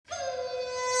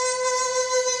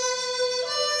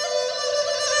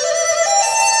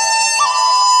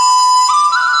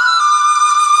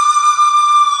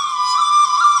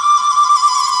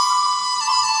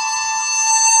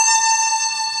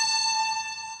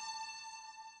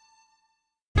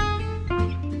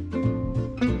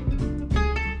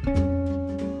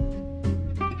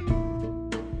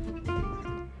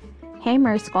Hey,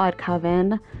 Mer Squad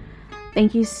Coven.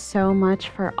 Thank you so much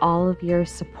for all of your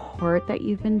support that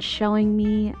you've been showing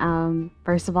me.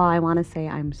 First of all, I want to say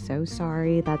I'm so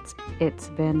sorry that it's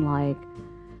been like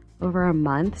over a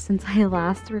month since I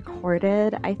last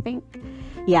recorded. I think,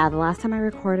 yeah, the last time I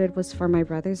recorded was for my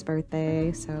brother's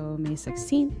birthday, so May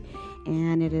 16th,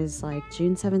 and it is like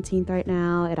June 17th right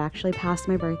now. It actually passed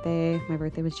my birthday. My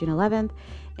birthday was June 11th,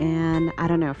 and I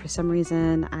don't know, for some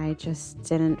reason, I just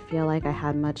didn't feel like I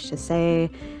had much to say.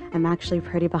 I'm actually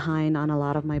pretty behind on a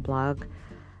lot of my blog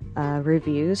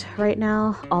reviews right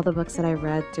now. All the books that I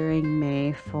read during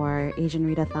May for Asian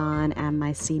Readathon and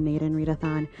my Sea Maiden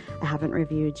Readathon, I haven't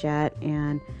reviewed yet.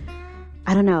 And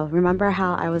I don't know, remember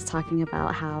how I was talking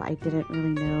about how I didn't really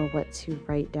know what to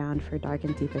write down for Dark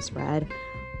and Deepest Red?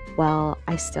 Well,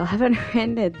 I still haven't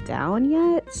written it down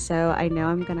yet, so I know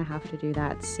I'm gonna have to do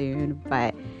that soon,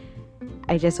 but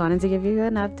I just wanted to give you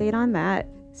an update on that.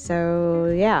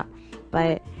 So yeah,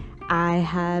 but I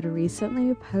had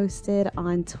recently posted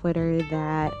on Twitter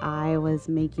that I was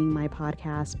making my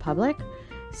podcast public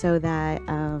so that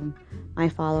my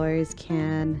followers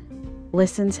can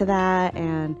listen to that,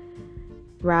 and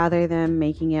rather than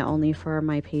making it only for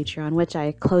my Patreon, which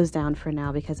I closed down for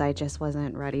now because I just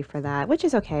wasn't ready for that, which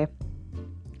is okay.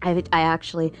 I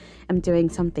actually am doing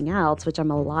something else, which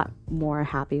I'm a lot more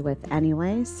happy with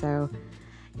anyway, so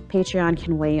Patreon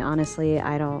can wait. Honestly,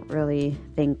 I don't really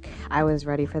think I was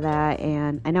ready for that,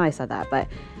 and I know I said that, but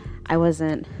I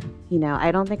wasn't,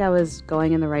 I don't think I was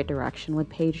going in the right direction with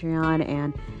Patreon,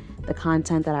 and the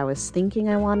content that I was thinking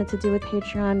I wanted to do with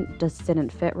Patreon just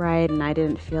didn't fit right, and I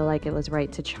didn't feel like it was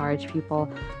right to charge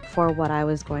people for what I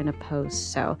was going to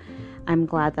post. So I'm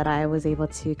glad that I was able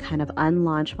to kind of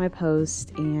unlaunch my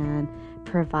post and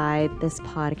provide this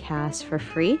podcast for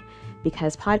free,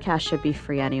 because podcasts should be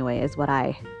free anyway, is what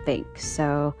I think.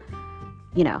 So,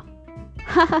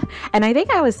 and I think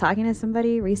I was talking to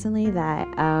somebody recently that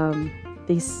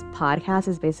this podcast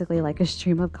is basically like a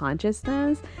stream of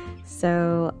consciousness.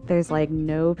 So there's like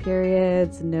no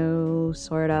periods, no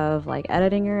sort of like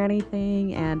editing or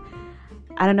anything. And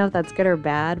I don't know if that's good or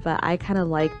bad, but I kind of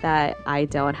like that I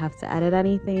don't have to edit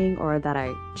anything, or that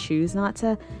I choose not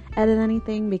to edit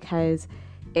anything, because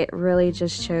it really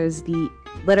just shows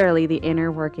literally the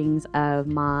inner workings of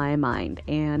my mind,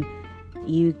 and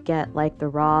you get like the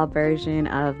raw version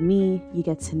of me. You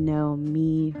get to know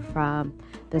me from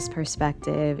this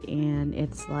perspective, and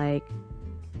it's like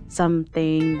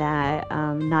something that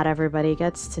not everybody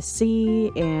gets to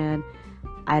see, and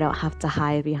I don't have to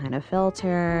hide behind a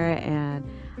filter, and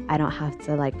I don't have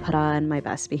to like put on my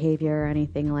best behavior or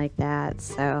anything like that.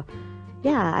 So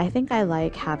yeah, I think I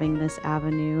like having this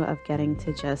avenue of getting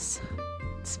to just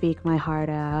speak my heart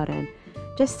out and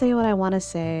just say what I want to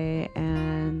say,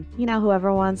 and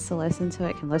whoever wants to listen to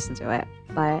it can listen to it.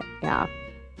 But yeah,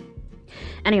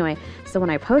 anyway, so when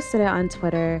I posted it on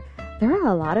Twitter, there were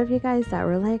a lot of you guys that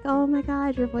were like, oh my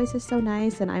god, your voice is so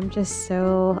nice, and I'm just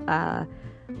so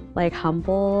like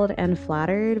humbled and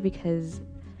flattered, because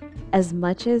as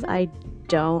much as I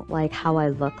don't like how I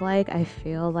look like, I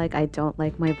feel like I don't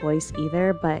like my voice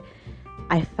either, but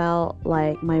I felt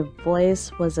like my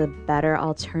voice was a better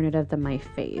alternative than my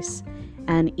face.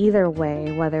 And either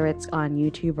way, whether it's on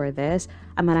YouTube or this,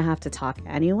 I'm gonna have to talk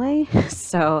anyway.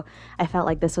 So I felt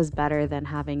like this was better than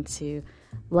having to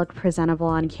look presentable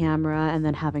on camera and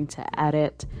then having to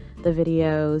edit the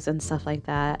videos and stuff like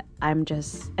that. I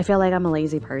feel like I'm a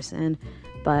lazy person,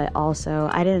 but also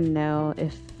I didn't know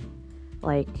if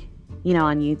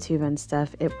on YouTube and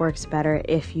stuff, it works better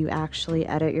if you actually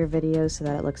edit your videos so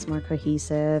that it looks more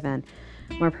cohesive and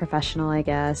more professional, I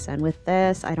guess. And with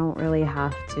this, I don't really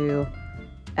have to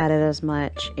edit as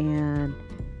much, and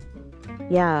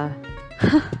yeah.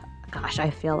 Gosh, I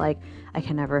feel like I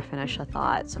can never finish a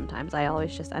thought. Sometimes I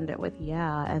always just end it with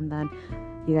yeah, and then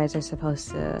you guys are supposed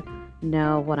to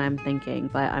know what I'm thinking,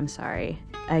 but I'm sorry.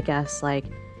 I guess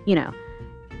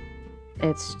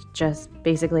it's just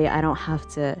basically I don't have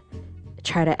to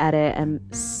try to edit and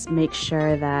make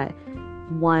sure that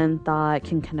one thought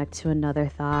can connect to another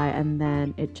thought, and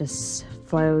then it just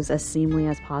flows as seamlessly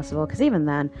as possible. Because even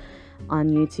then, on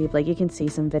YouTube, like, you can see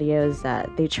some videos that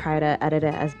they try to edit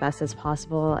it as best as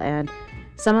possible, and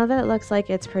some of it looks like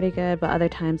it's pretty good, but other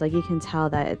times, like, you can tell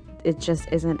that it just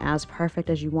isn't as perfect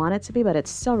as you want it to be, but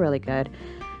it's still really good.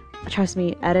 Trust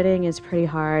me, editing is pretty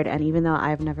hard, and even though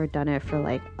I've never done it for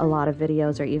like a lot of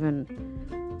videos, or even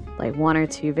like one or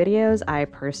two videos, I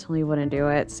personally wouldn't do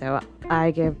it. So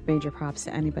I give major props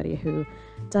to anybody who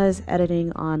does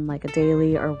editing on like a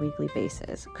daily or weekly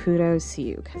basis. Kudos to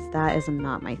you, because that is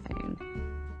not my thing.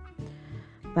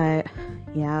 But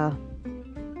yeah,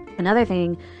 another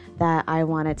thing that I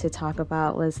wanted to talk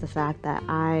about was the fact that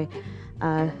I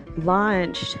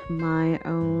launched my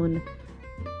own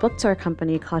book tour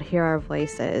company called Hear Our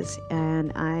Voices,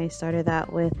 and I started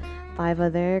that with 5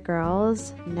 other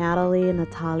girls: Natalie,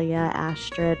 Natalia,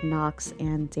 Astrid, Knox,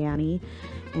 and Danny.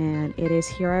 And it is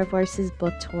Hear Our Voices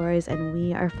book tours, and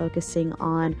we are focusing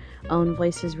on own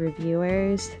voices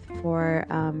reviewers for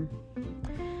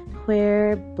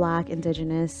queer, Black,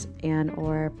 Indigenous, and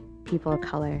or people of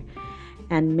color,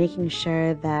 and making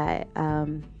sure that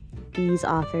these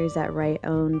authors that write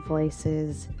own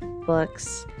voices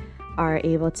books are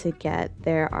able to get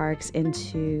their arcs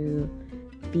into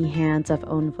the hands of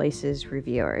own voices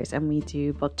reviewers. And we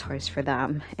do book tours for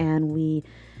them, and we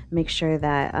make sure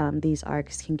that these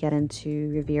arcs can get into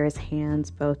reviewers'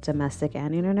 hands, both domestic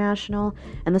and international.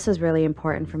 And this is really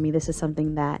important for me. This is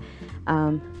something that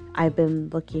I've been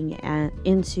looking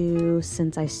into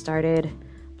since I started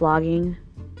blogging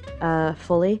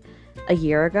fully a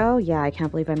year ago. Yeah, I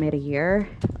can't believe I made a year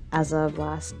as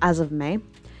of May.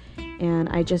 And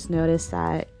I just noticed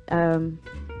that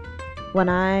when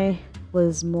I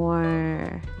was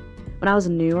newer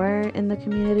in the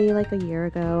community, like a year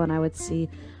ago, and I would see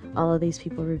all of these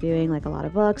people reviewing like a lot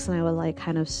of books, and I would like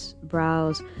kind of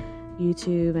browse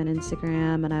YouTube and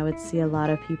Instagram, and I would see a lot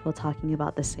of people talking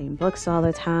about the same books all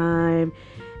the time.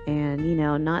 And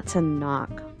not to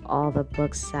knock all the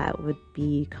books that would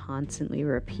be constantly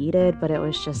repeated, but it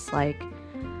was just like,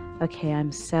 okay,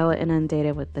 I'm so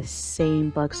inundated with the same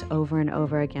books over and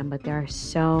over again, but there are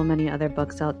so many other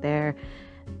books out there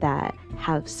that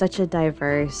have such a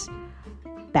diverse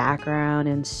background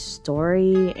and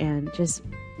story and just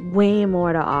way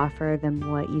more to offer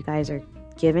than what you guys are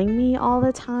giving me all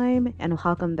the time. And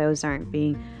how come those aren't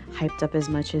being hyped up as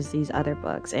much as these other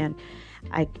books? And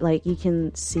you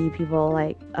can see people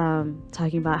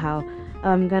talking about how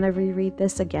I'm gonna reread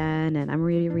this again, and I'm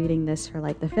rereading this for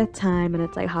like the 5th time, and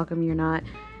it's like, how come you're not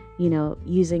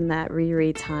using that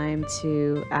reread time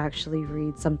to actually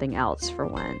read something else for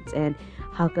once? And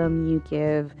how come you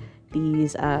give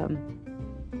these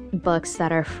books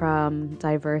that are from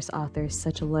diverse authors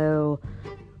such low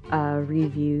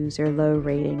reviews or low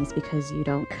ratings because you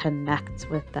don't connect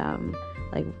with them?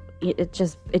 Like, it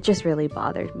just really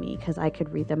bothered me, because I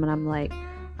could read them and I'm like,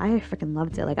 I freaking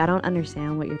loved it. Like, I don't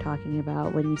understand what you're talking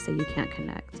about when you say you can't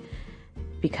connect,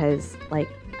 because like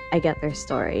I get their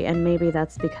story. And maybe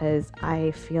that's because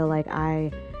I feel like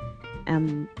I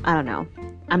don't know,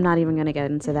 I'm not even gonna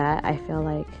get into that. I feel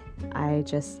like I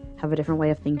just have a different way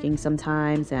of thinking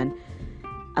sometimes, and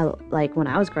like when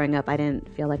I was growing up, I didn't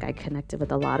feel like I connected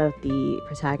with a lot of the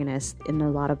protagonists in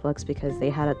a lot of books because they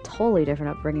had a totally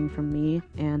different upbringing from me.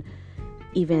 And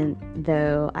even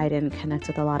though I didn't connect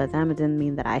with a lot of them, it didn't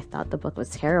mean that I thought the book was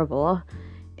terrible.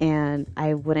 And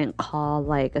I wouldn't call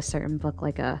like a certain book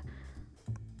like a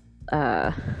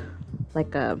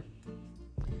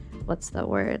what's the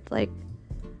word, like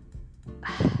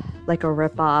a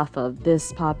ripoff of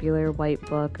this popular white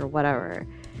book or whatever,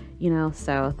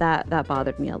 so that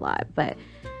bothered me a lot. But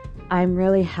I'm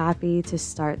really happy to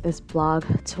start this blog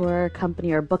tour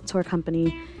company or book tour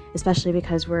company, especially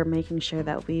because we're making sure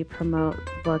that we promote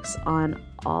books on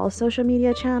all social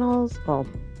media channels, well,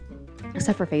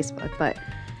 except for Facebook, but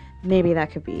maybe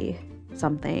that could be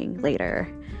something later.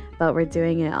 But we're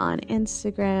doing it on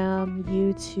Instagram,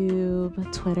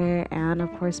 YouTube, Twitter, and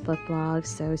of course book blogs,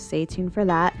 so stay tuned for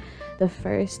that. The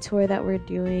first tour that we're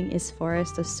doing is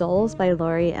Forest of Souls by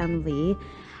Lori M. Lee.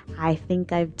 I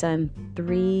think I've done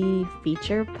 3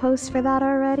 feature posts for that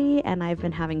already, and I've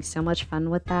been having so much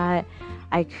fun with that.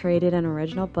 I created an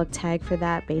original book tag for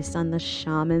that based on the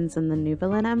shamans in the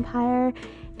Nubilan Empire,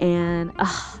 and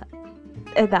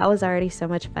that was already so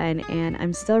much fun. And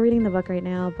I'm still reading the book right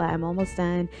now, but I'm almost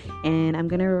done, and I'm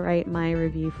gonna write my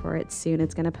review for it soon.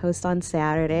 It's gonna post on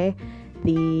Saturday,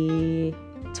 the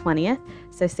 20th,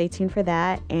 so stay tuned for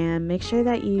that. And make sure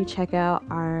that you check out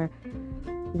our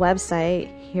website,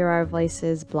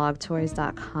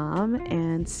 hearourvoicesblogtours.com,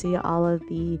 and see all of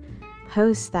the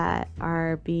posts that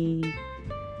are being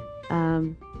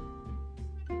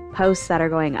posts that are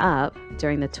going up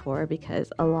during the tour, because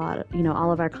a lot of,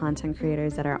 all of our content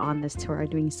creators that are on this tour are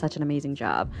doing such an amazing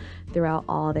job throughout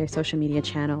all their social media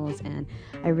channels. And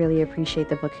I really appreciate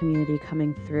the book community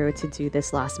coming through to do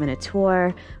this last minute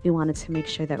tour. We wanted to make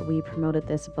sure that we promoted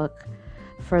this book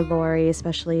for Lori,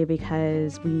 especially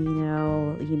because we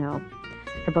know,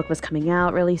 her book was coming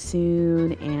out really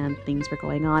soon, and things were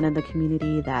going on in the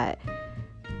community that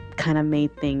kind of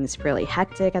made things really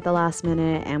hectic at the last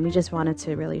minute, and we just wanted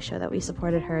to really show that we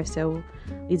supported her. So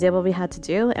we did what we had to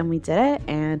do, and we did it.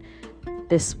 And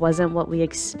this wasn't what we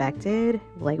expected.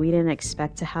 Like, we didn't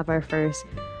expect to have our first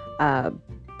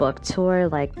book tour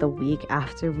like the week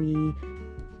after we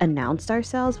announced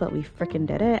ourselves, but we freaking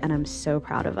did it, and I'm so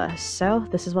proud of us. So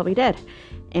this is what we did.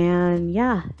 And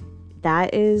yeah,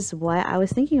 that is what I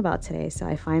was thinking about today. So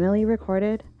I finally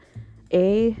recorded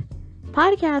a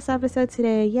podcast episode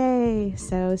today. Yay!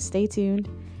 So stay tuned.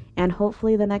 And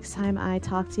hopefully the next time I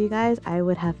talk to you guys, I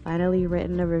would have finally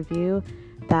written a review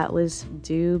that was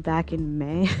due back in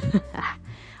May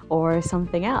or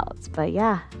something else. But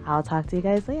yeah, I'll talk to you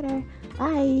guys later.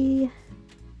 Bye!